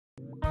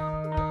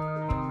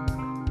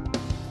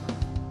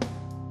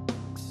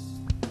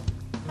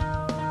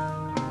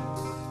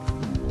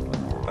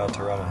about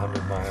to run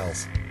 100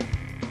 miles.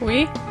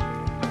 We?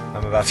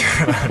 I'm about to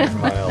run 100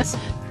 miles.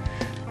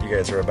 You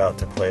guys are about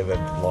to play the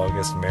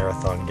longest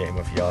marathon game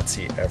of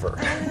Yahtzee ever.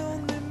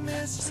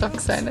 So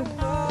excited.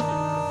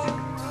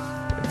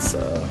 It's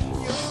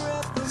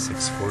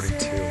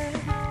 6:42.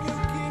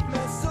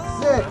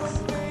 6,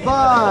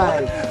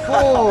 5,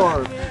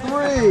 4,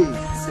 3,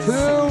 2,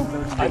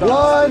 1, and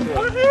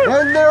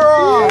they're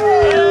off!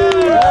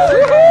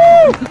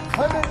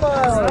 100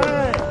 miles!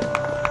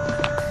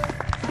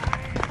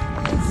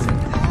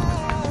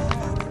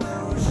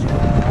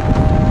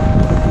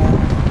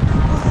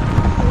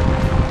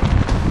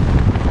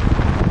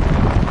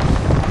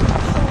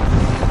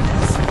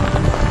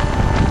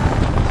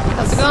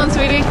 How's it going,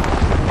 sweetie?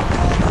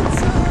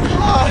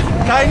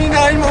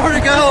 99 more to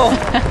go!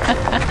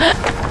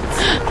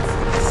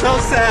 So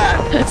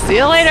sad. See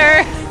you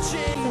later.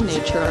 The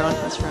nature on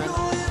his run.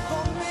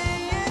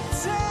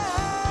 Yeah.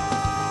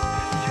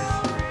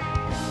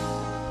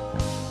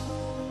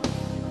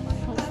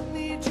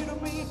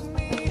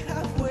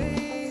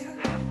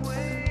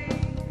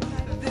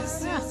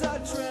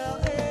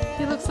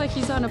 He looks like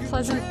he's on a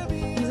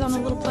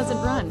little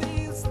pleasant run.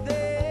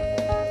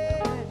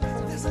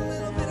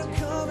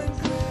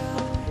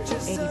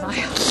 80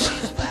 miles.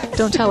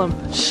 Don't tell him.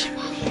 Shh.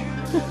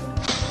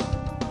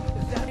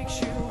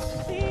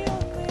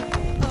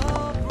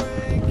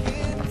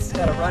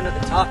 Gotta run to the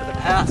top of the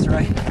pass,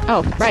 right?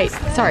 Oh, right.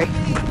 Sorry.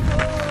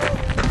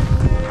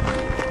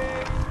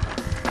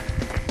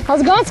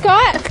 How's it going,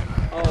 Scott?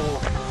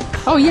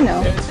 Oh, you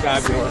know. It's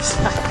fabulous.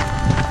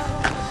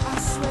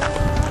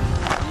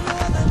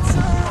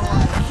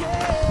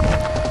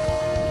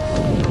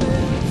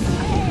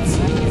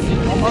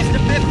 Almost to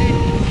 50.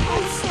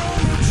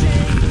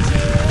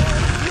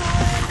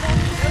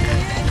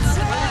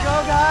 Way to go,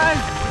 guys!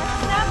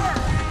 Number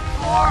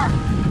 4.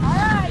 All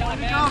right. Way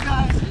to go,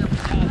 guys.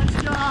 Nice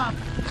job.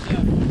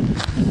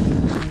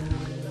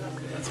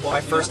 My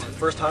first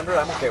 100,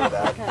 I'm okay with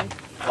that. Okay.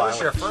 Fine.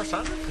 Your first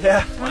 100?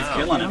 Yeah.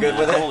 Wow. You good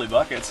with it? Holy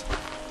buckets.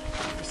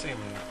 You seem in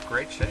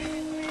great shape.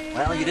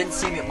 Well, you didn't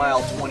see me at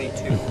mile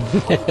 22. No,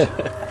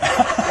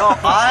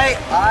 I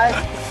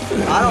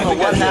don't know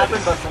what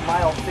happened, but from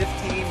mile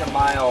 15 to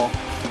mile,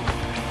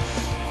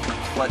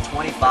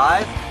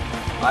 25,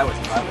 I was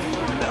a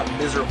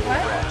miserable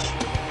wretch.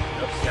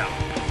 Yeah.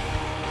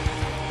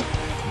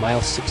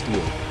 Mile 68.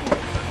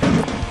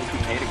 It's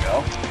okay to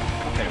go.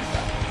 Okay with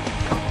that.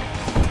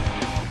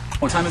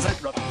 What time is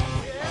that? Woo!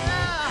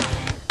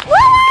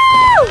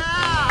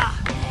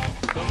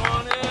 Come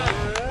on in.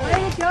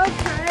 Way to go,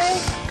 Craig!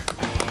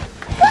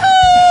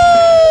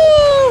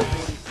 Woo!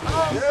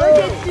 Look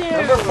at you!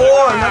 Number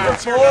 4.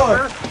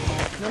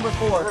 Number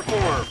 4.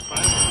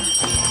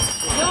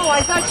 No,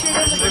 I thought you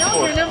were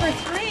you're number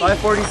 3.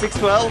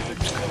 5:46:12.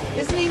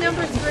 Isn't he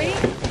number 3?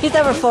 He's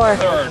number 4.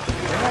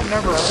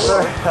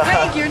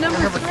 Craig, you're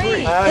number 3.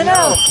 You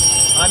know,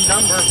 I'm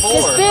number 4.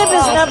 his bib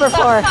is number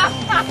 4.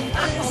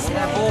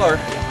 Number 4.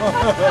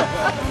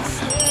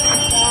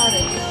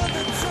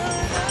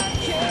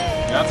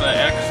 That's an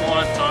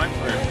excellent time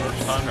for your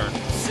first 100.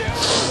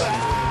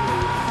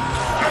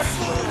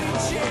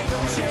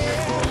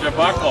 Here's your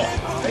buckle.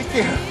 Thank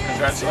you.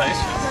 Congratulations.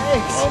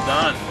 Thanks. Well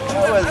done.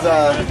 That was,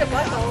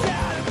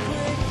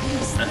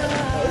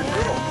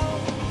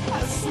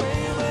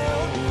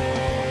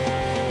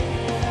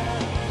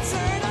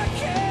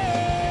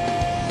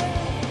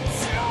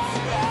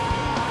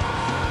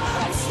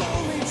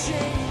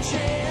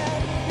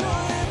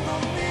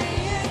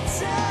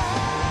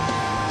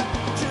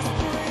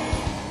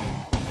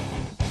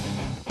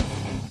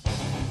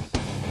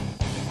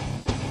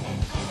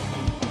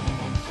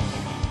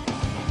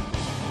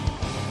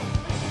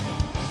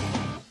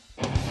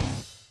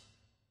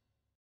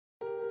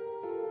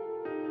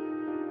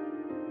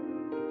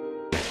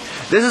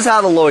 This is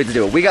how the Lloyds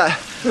do it. We got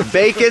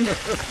bacon.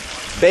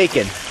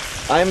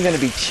 I'm gonna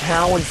be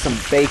chowing some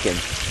bacon.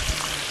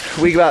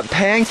 We got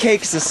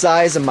pancakes the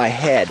size of my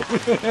head.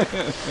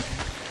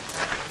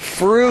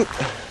 Fruit.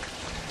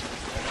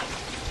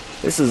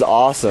 This is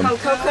awesome.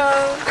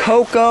 Cocoa.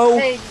 Cocoa.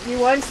 Hey, you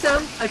want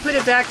some? I put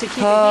it back to keep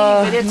it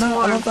heating, but it's no, I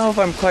warm. don't know if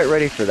I'm quite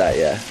ready for that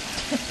yet.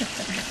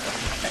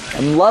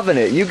 I'm loving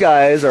it. You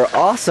guys are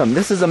awesome.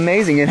 This is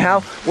amazing. And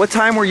what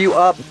time were you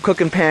up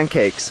cooking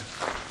pancakes?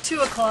 2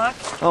 o'clock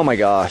Oh my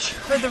gosh.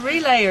 for the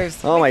relayers.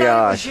 Oh my We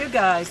thought gosh. It was you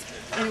guys,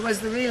 and it was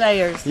the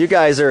relayers. You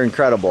guys are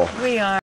incredible. We are.